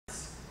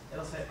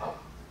it'll say, oh,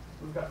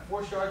 we've got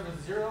 4 shards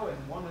with 0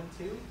 and 1 with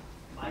 2.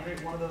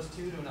 Migrate one of those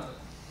 2 to another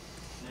one.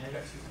 And then you've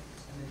got 2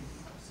 ranges. And then you can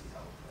see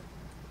how it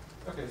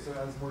works. Okay, so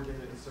as more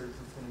data inserts,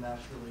 it's going to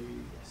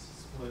naturally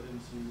split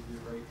into the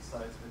right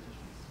size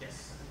partitions.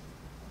 Yes.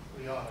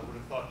 Yeah, I would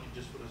have thought you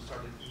just would have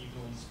started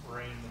evenly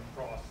spraying them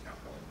across.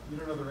 You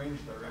don't know the range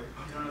though, right?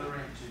 You don't know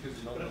the range. Because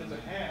you don't But know if it's a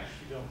the hash,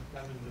 you don't.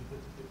 I mean,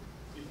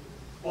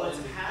 well,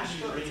 it's a hash.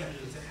 Ranges.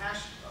 It's a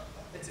hash.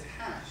 It's a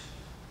hash.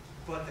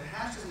 But the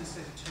hash doesn't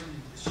necessarily determine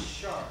the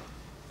shard.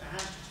 The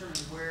hash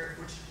determines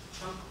which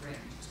chunk range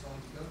it's going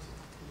to go to.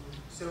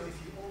 So if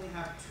you only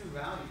have 2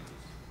 values,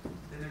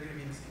 then they're going to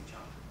be in the same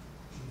chunk.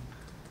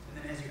 And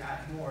then as you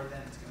add more,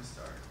 then it's going to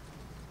start.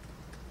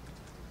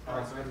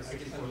 Alright, so I guess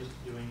I'm just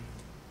doing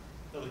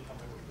another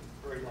company with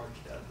very large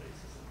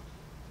databases.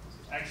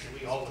 Actually,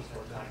 we always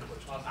work on it.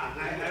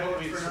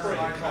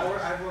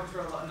 I've worked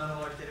for another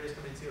large database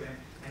company too, and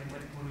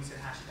when we said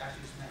hash, it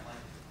actually just meant like,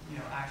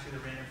 actually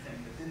the random thing.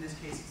 But in this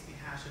case, it's the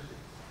hash of the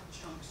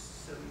chunks.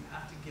 So you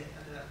have to get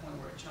to that point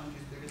where a chunk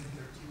is bigger than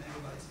 13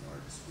 megabytes in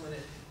order to split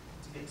it,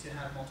 to get to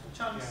have multiple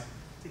chunks,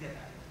 to get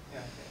that.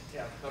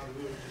 Yeah, probably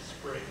we would just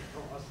spray it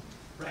across.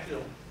 Right.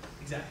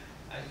 Exactly.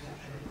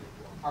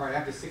 All right, I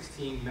have a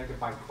 16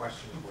 megabyte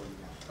question for you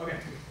now. Okay.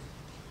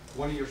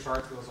 One of your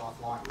shards goes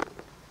offline.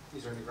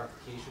 Is there any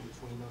replication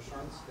between those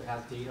shards that has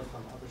data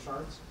from other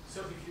shards?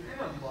 So if you're in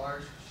a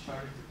large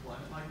sharded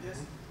deployment like this,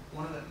 I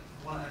think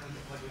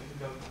we could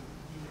go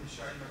deep into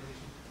sharding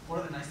replication. One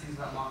of the nice things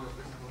about Mongo,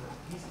 for example, is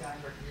these guys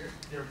right here,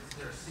 they're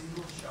a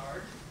single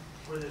shard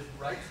where there's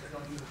writes that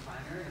are going to the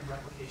primary and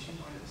replication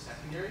going to the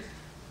secondaries.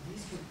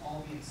 These can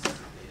all be in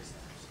separate data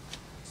centers.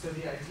 So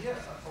the idea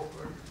of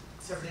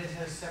separate data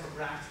centers, separate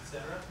racks,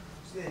 etc.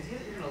 So the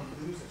idea that you're going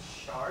to lose a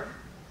shard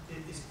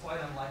is quite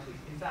unlikely.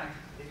 In fact,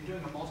 if you're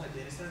doing a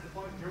multi-data center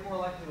deployment, you're more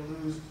likely to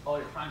lose all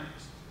your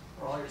primaries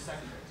or all your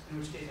secondaries. In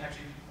which case,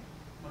 actually,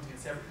 once again,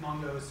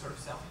 Mongo is sort of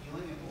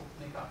self-healing and will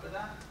make up for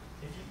that.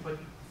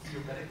 But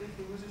theoretically, if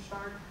you lose a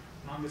shard,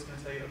 Mongo's going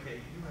to tell you, okay,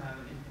 you have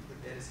an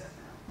incomplete data set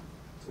now.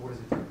 So what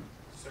does it do?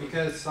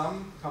 Because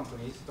some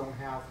companies don't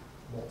have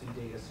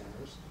multi-data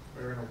centers.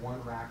 They're in a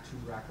 1-rack,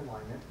 2-rack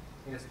alignment,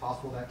 and it's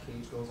possible that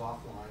cage goes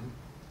offline.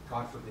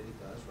 God forbid it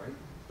does, right?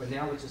 But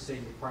now let's just say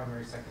your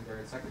primary, secondary,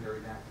 and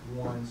secondary, that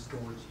one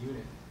storage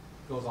unit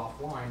goes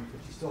offline,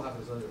 but you still have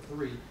those other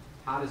 3.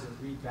 How does it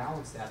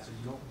rebalance that so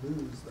you don't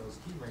lose those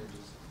key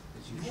ranges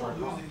that you won't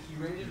sharded off? lose the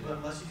key ranges, but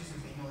unless you do some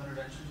manual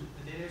intervention,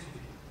 the data will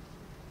be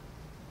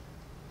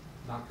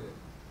Not good.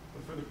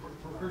 But for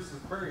recursive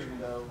querying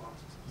though,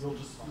 you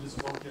just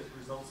won't get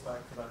results back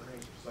for that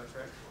range. Is that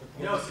correct?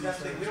 No, see that's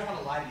the thing. We don't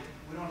want to lie to you.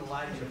 We don't want to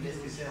lie to you and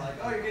basically say like,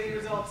 oh, you're getting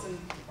results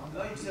and no,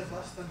 you just have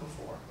less than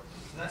before.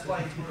 So that's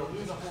why if you were to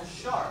lose a whole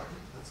shard,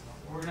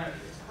 we're going to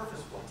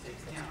purposefully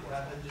take it down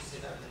rather than just say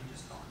that everything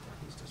just gone.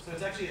 So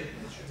it's actually a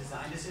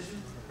design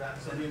decision rather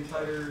So than the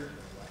entire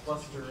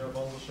cluster of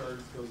all the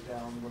shards goes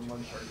down when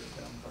one shard goes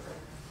down. Okay.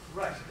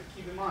 right. But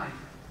keep in mind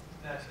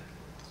that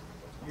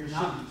you're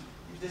not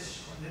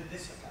this.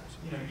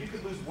 You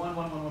could lose 1, 1,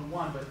 1, 1,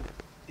 1, but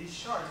these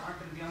shards aren't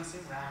going to be on the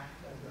same rack.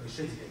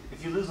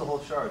 If you lose a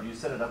whole shard, you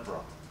set it up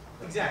wrong.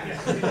 Exactly.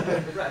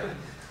 Right.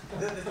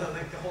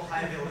 The whole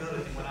high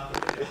availability thing went out the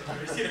window.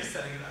 You're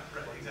setting it up.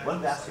 Right. Exactly.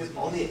 One basket,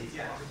 all the 8.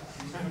 Yeah.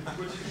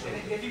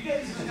 And if you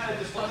get some kind of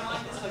deployment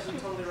like this, like we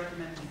totally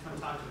recommend you come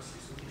talk to us so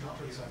we can help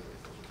you.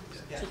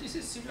 Yeah. So this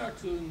is similar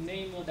to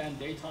name node and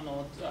data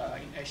node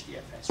in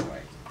HDFS,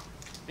 right?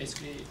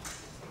 Basically,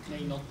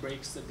 name node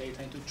breaks the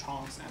data into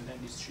chunks and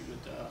then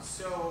distribute the.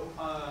 So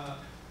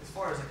as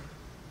far as like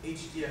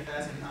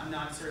HDFS, and I'm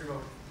not certain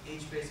about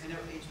HBase. I know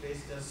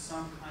HBase does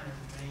some kind of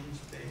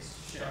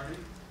range-based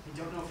sharding. I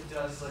don't know if it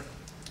does like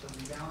the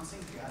rebalancing.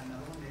 If you got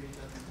another one, maybe it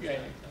doesn't.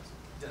 Yeah, it does.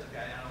 It does.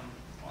 Okay, I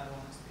don't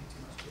want to speak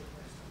too much to it.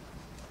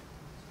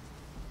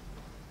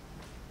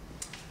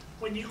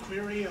 When you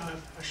query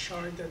a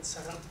shard that's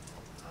set up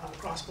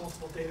across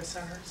multiple data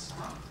centers,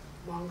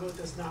 Mongo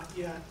does not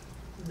yet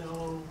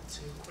know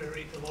to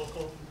query the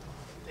local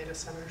data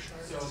center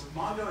shards. So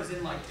Mongo is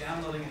in like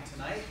downloading it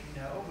tonight,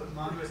 no, but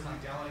Mongo is in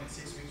like downloading it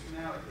 6 weeks from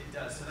now. It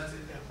does. So that's a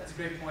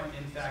great point.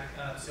 In fact,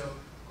 so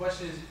the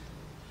question is,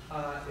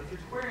 if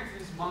you're querying through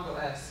this Mongo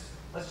S,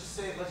 let's just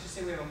say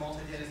we have a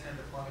multi-data center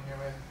deployment here.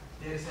 We have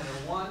data center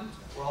 1,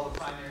 where all the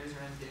primaries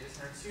are in data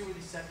center 2, where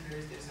these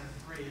secondaries, data center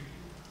 3.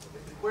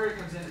 If the query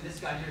comes in and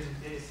this guy here is in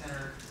data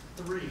center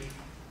 3,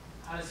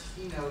 how does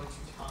he know to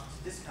talk to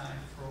this guy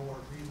for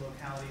read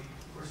locality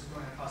versus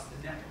going across the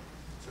network?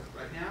 So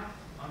right now,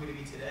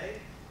 MongoDB today,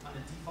 on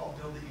the default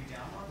build that you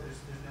download, there's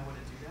no way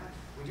to do that.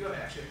 We do have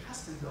actually a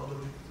custom build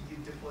that we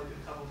deployed to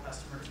a couple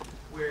customers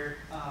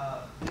where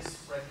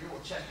this right here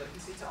will check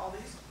latency to all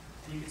these,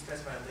 and you can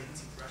specify a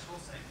latency threshold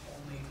saying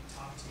only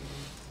talk to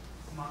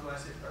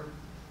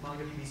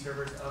MongoDB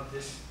servers of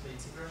this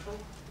latency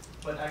threshold.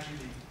 But actually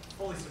the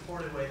fully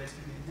supported way that's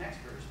going to be the next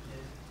version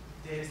is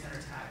data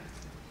center tagging.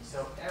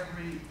 So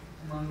every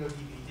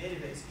MongoDB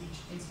database, each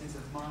instance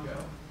of Mongo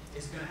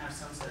is going to have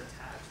some set of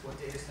tags.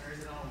 What data center is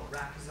it on, what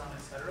rack is it on,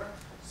 etc.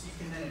 So you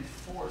can then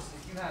enforce,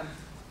 if you have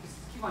because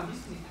keep in mind,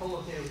 these can be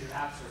co-located with your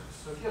app service.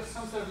 So if you have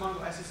some set of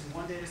Mongo S's in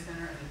one data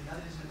center and then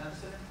another is in another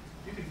center,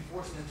 you can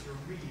force them to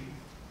read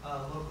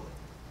locally,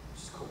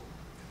 which is cool.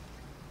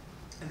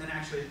 And then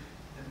actually,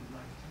 and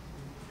like,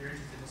 if you're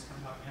interested in this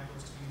kind of talking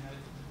afterwards,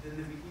 then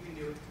you can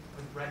do it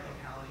with write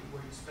locality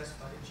where you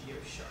specify a geo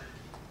shard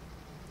key.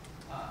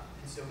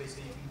 And so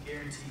basically you can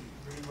guarantee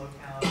read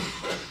locality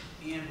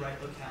and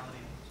write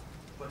locality,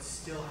 but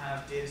still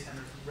have data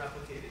centers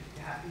replicated.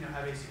 Have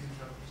asynchronous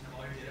replication of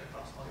all your data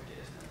across all your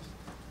data centers.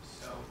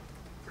 So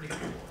pretty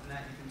cool. And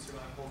that you can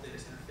survive whole data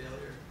center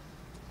failure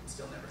and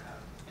still never have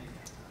any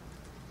downtime.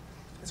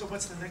 And so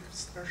what's the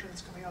next version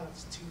that's coming out?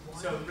 It's 2.1?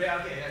 So okay,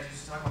 I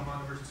just talking about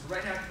Mongo versions. So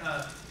right now,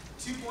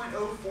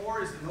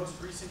 2.04 is the most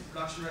recent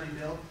production ready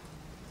build.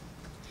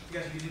 If you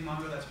guys are using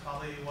Mongo, that's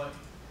probably what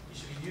you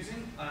should be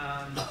using.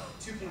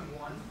 2.1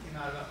 came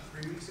out about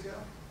 3 weeks ago.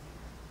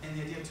 And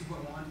the idea of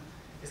 2.1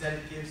 is that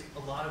it gives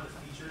a lot of the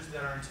features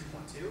that are in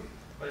 2.2,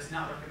 but it's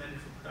not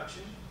recommended for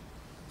production.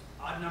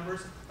 Odd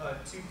numbers,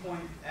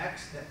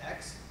 2.x, the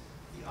x,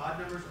 the odd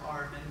numbers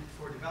are meant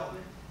for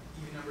development,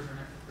 even numbers are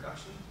meant for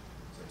production.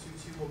 So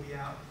 2.2 will be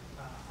out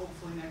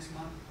hopefully next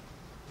month.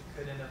 It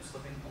could end up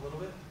slipping a little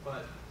bit,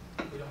 but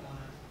we don't want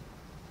to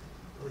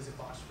release a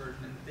botched version.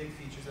 And the big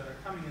features that are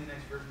coming in the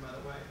next version, by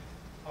the way,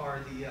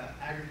 are the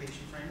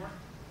aggregation framework.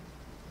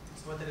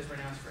 So what that is right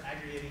now is for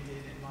aggregating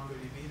data in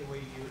MongoDB, the way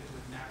you do it is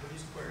with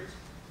MapReduce queries.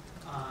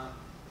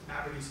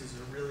 MapReduce is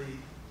a really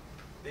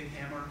big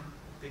hammer,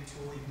 big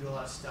tool. You can do a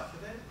lot of stuff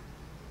with it.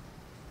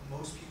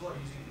 Most people are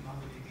using it in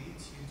MongoDB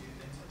to do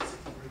things like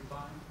simple group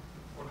by,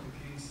 or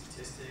computing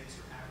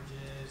statistics or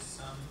averages,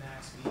 sums,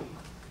 max, mean,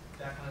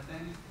 that kind of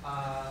thing.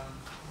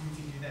 You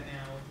can do that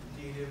now with the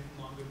native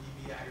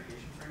MongoDB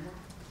aggregation framework,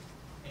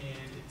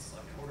 and it's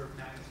like an order of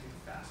magnitude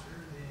faster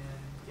than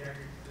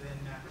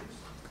MapReduce.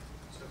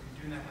 So if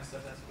you're doing that kind of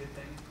stuff, that's a good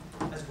thing.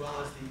 As well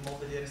as the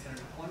multi-data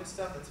center deployment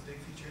stuff, that's a big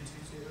feature in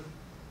 2.2.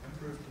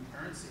 Improved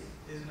concurrency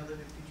is another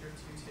big feature of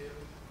 2.2.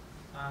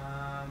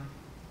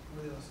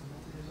 What else?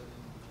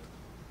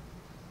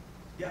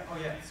 Yeah, oh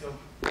yeah, so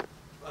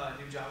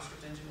new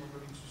JavaScript engine, we're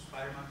moving from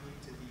SpiderMonkey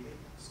to V8,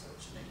 so it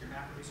should make your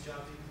MapReduce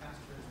job even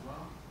faster as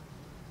well.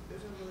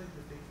 Those are really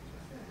the big features.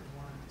 I feel like there's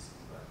one I'm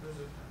missing, but those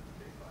are kind of the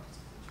big buckets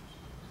of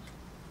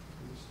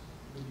features.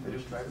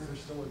 Is there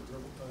still a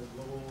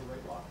global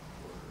write lock?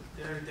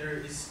 There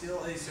is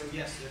still a, so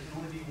yes, there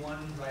can only be one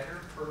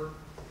writer per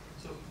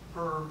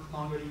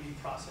MongoDB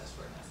process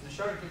right now. So in the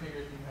sharded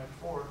configuration you have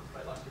 4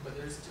 write locks, but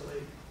there's still a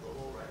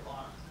global write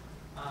lock.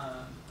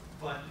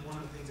 But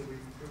one of the things that we've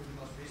improved in the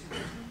most recent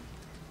version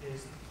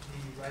is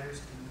the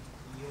writers can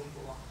yield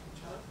block to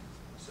each other.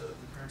 So the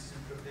concurrency is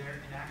improved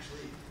there. And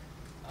actually,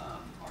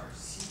 our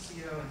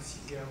CTO and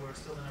CEO, who are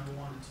still the #1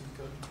 and 2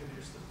 code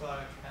contributors to the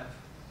product, have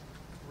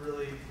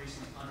really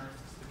recently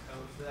unearthed the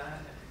code for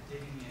that and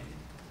digging in.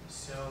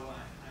 So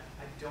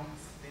I don't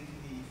think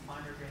the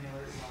finer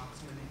granularity lock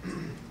is going to make it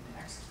to the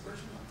next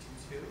version, like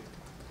 2.2.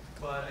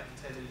 But I can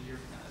tell you that a year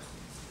from now, there's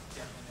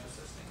definitely no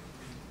such thing as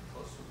being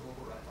close to a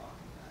global write lock.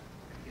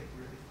 We're going to get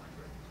really fine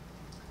grained.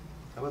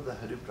 How about the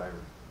Hadoop driver?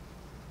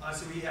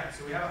 So we have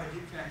a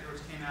Hadoop connector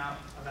which came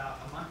out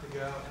about a month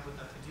ago, and what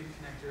the Hadoop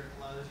connector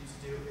allows you to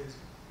do is,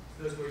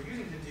 for those who are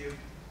using Hadoop,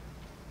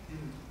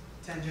 in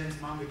 10gen's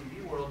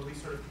MongoDB world, we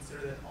sort of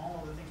consider that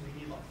all of the things we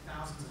need, like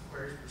thousands of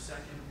queries per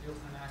second,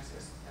 real-time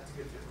access, that's a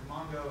good fit for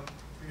Mongo.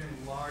 If you're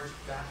doing large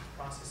batch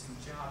processing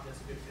jobs,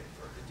 that's a good fit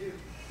for Hadoop.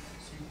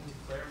 So you can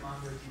declare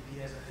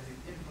MongoDB as a Hadoop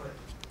input,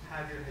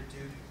 have your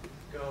Hadoop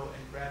go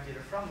and grab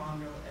data from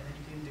Mongo, and then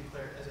you can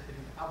declare it as a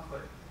Hadoop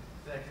output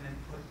that can then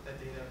put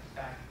that data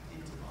back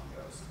into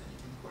Mongo so that you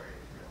can query it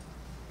in real time.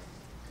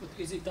 But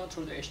is it done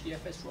through the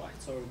HDFS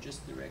writes or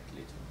just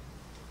directly to?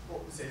 Well,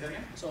 say that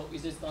again? So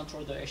is it done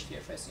through the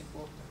HDFS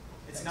import?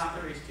 It's not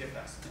through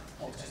HDFS,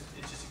 no. Okay.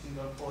 It's just you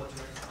can go pull it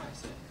directly from I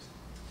see.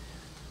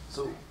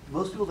 So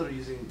most people that are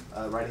using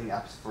writing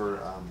apps for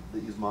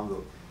that use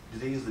Mongo, do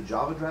they use the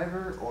Java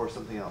driver or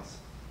something else?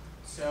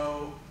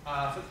 So,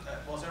 well,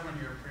 so everyone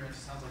here pretty much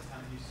sounds like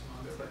kind of uses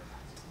Mongo, but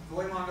the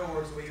way Mongo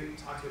works, the way you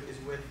talk to it is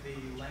with the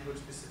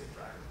language-specific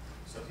driver.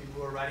 So people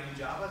who are writing in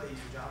Java, they use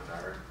the Java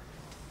driver.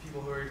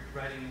 People who are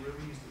writing in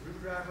Ruby use the Ruby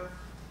driver.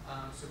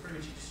 So pretty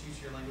much you just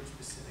use your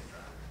language-specific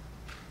driver.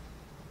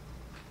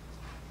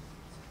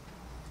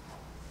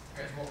 All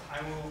right, well, I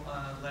will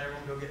let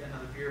everyone go get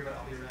another beer, but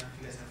I'll be around if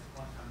you guys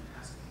want to come and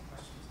ask me.